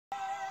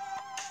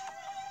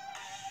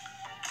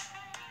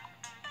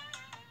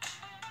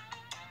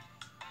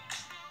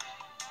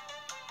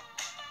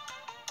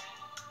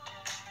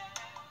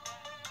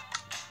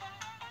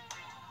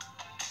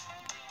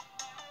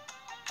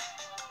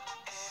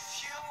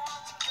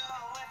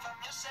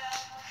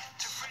yourself,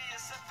 to free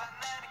yourself and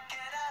then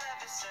get out of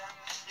yourself.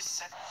 You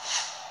said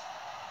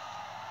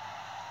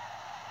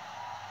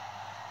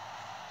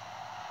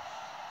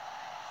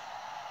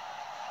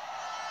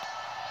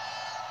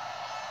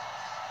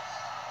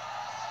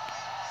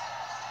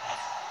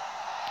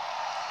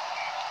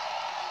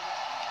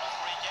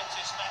referee gets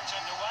this match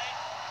underway.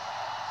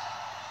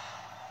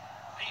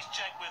 He's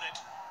checked with it.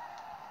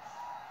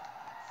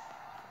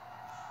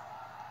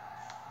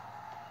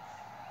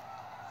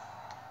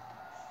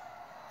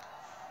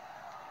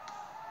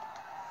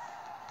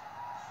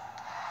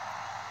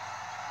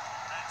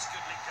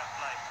 Good link-up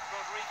play.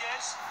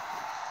 Rodriguez.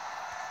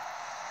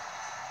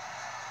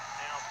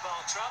 Now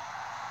Bartram.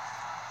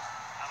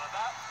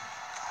 Alaba.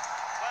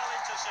 Well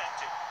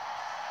intercepted.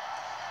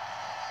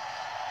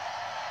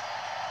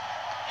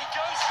 He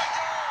goes for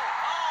goal.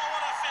 Oh,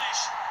 what a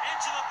finish.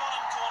 Into the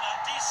bottom corner.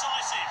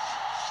 Decisive.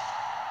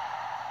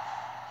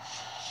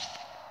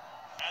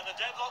 And the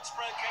deadlock's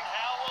broken.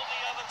 How will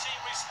the other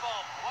team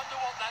respond? Wonder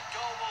what that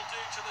goal will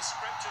do to the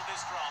script of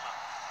this drama.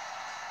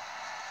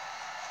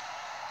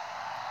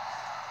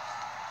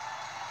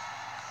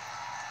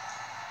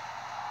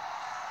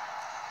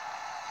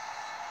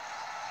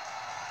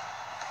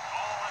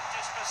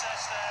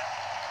 Dispossessed there,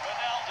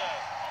 Ronaldo.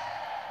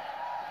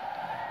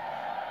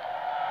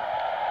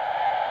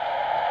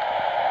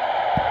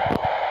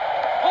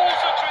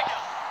 Pulls the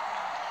trigger.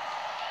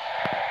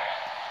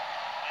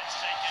 Let's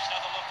take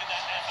another look at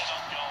that effort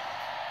on goal.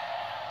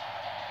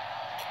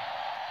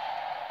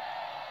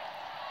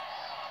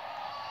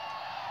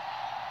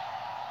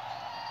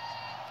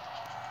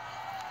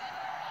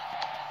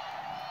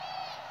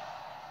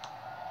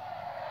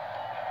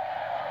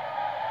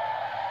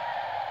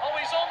 Oh,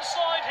 he's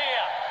onside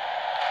here.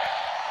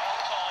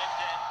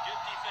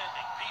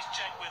 He's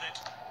checked with it,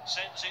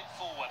 sends it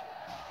forward.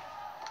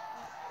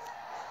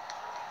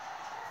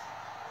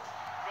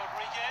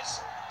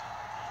 Rodriguez.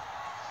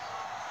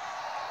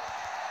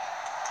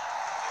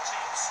 The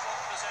team swap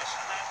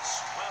possession,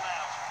 that's well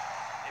out.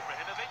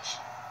 Ibrahimovic.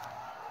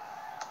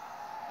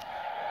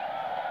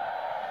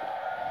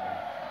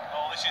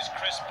 Oh, this is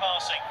crisp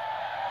passing.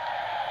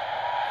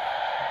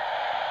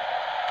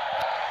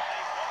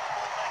 They've won the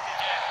ball back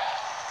again.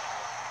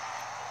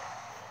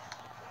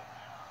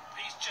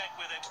 He's checked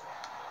with it.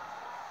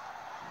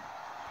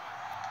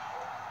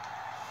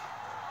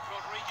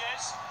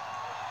 Rodriguez.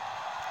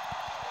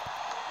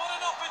 What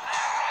an opportunity!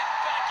 Right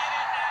back in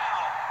it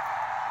now.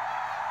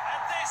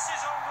 And this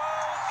is a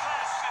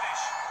world-class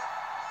finish.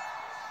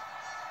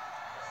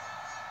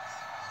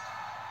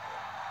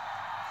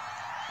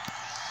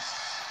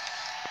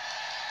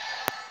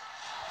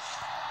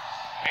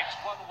 It's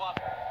 1-1.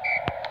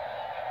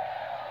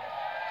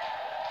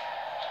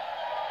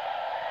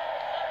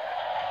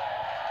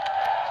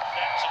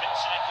 That's a bit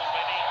cynical,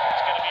 really.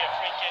 It's going to be a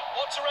free kick.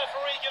 What's a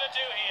referee going to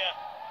do here?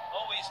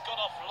 Oh, he's gone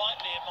off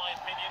lightly, in my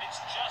opinion. It's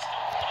just a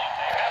warning.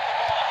 They have the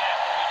ball again.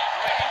 Well, we did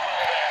really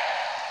well there.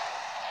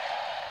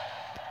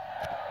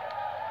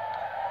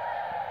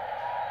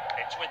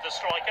 It's with the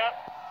striker.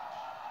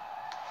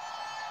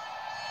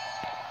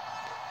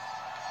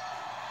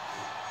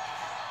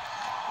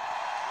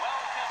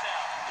 Well cut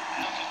out.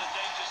 Out of the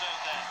danger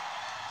zone there.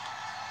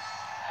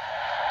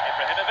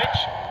 Ibrahimovic.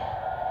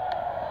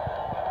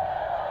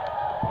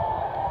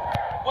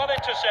 Well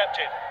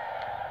intercepted.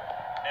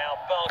 Now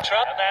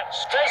Bartram, and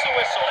there's the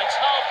whistle, it's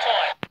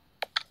half-time.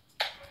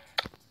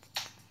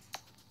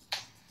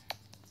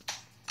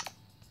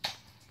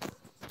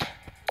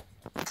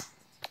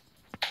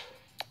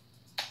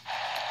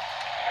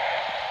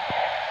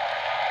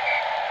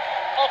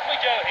 Off we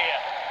go here.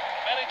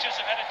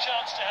 Managers have had a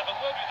chance to have a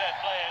word with their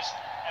players,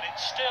 and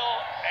it's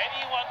still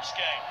anyone's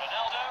game.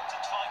 Ronaldo, it's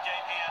a tight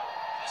game here.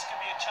 This could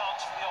be a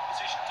chance for the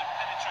opposition to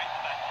penetrate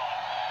the back line.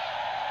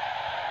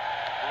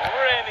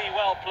 Really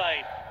well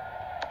played.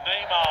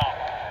 Neymar.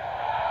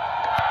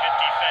 Good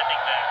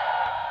defending there.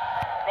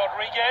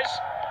 Rodriguez.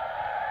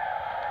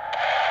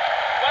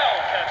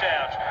 Well cut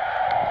out.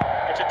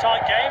 It's a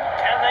tight game.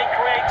 Can they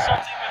create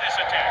something with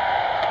this attack?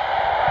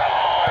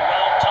 Oh,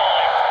 well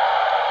timed.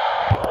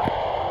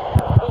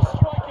 The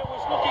striker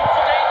was looking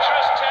for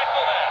dangerous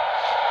tackle there.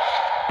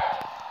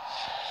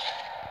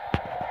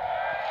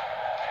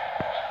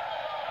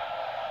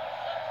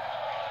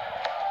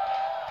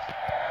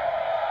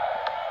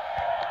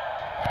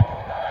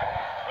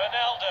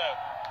 Ronaldo.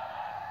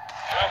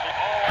 Lovely.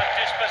 Oh, and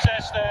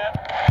dispossessed there.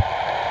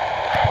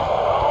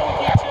 Oh,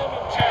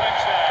 determined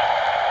challenge there.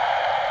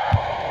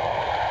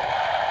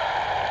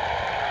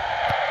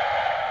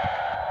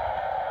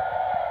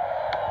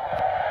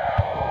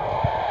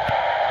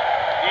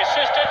 The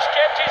assistant's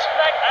kept his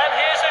flank, and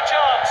here's a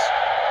chance.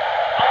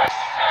 Oh,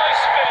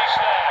 nice finish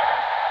there.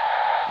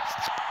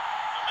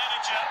 The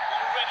manager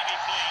will already be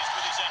pleased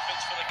with his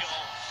efforts for the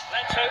goal.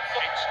 Let's hope for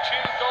it's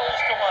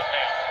 2-1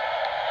 now.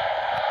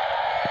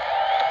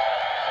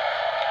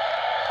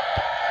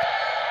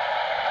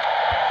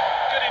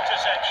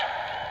 Interception.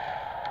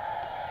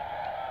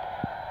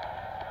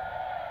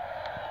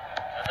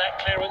 And that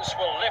clearance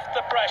will lift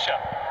the pressure.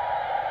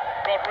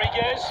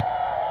 Rodriguez.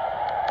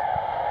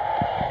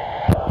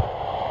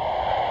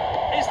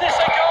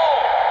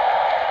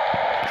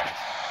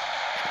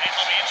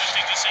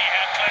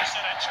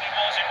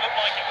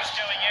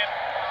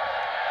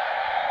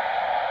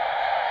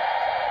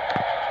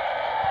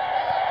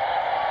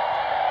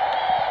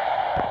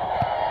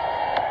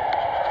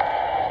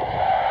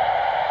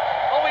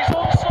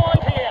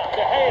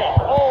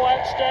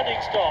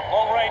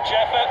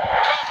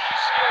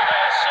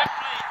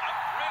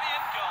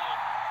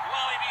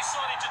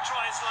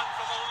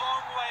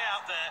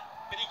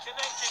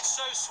 connected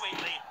so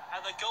sweetly,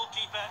 and the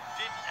goalkeeper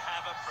didn't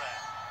have a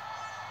prayer.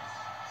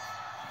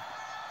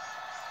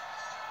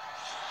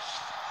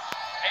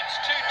 It's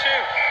 2-2,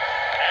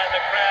 and the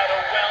crowd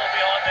are well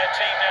behind their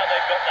team now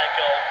they've got that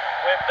goal.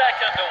 We're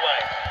back underway.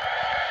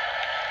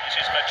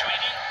 This is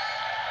Matuidi.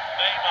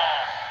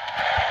 Neymar.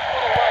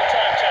 What a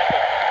well-timed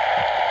tackle.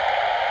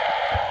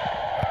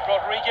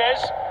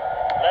 Rodriguez.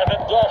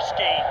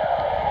 Lewandowski.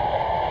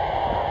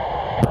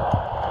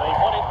 They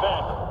won it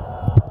back.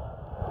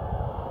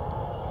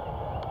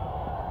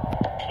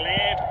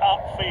 Cleared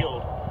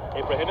upfield.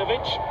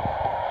 Ibrahimovic.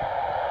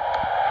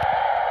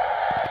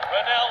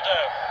 Ronaldo.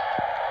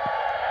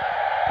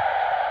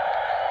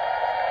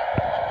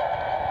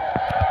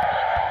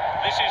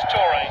 This is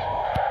Torre.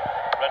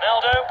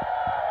 Ronaldo.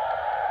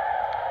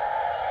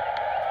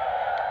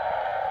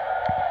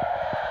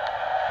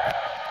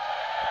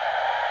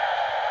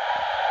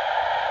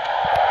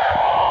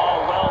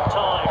 Oh, well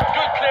timed.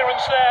 Good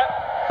clearance there.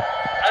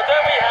 And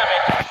there we have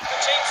it. The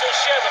teams will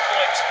share the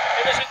points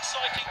in this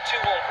exciting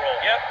 2-all draw.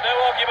 Yep, no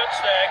arguments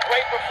there.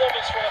 Great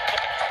performance from a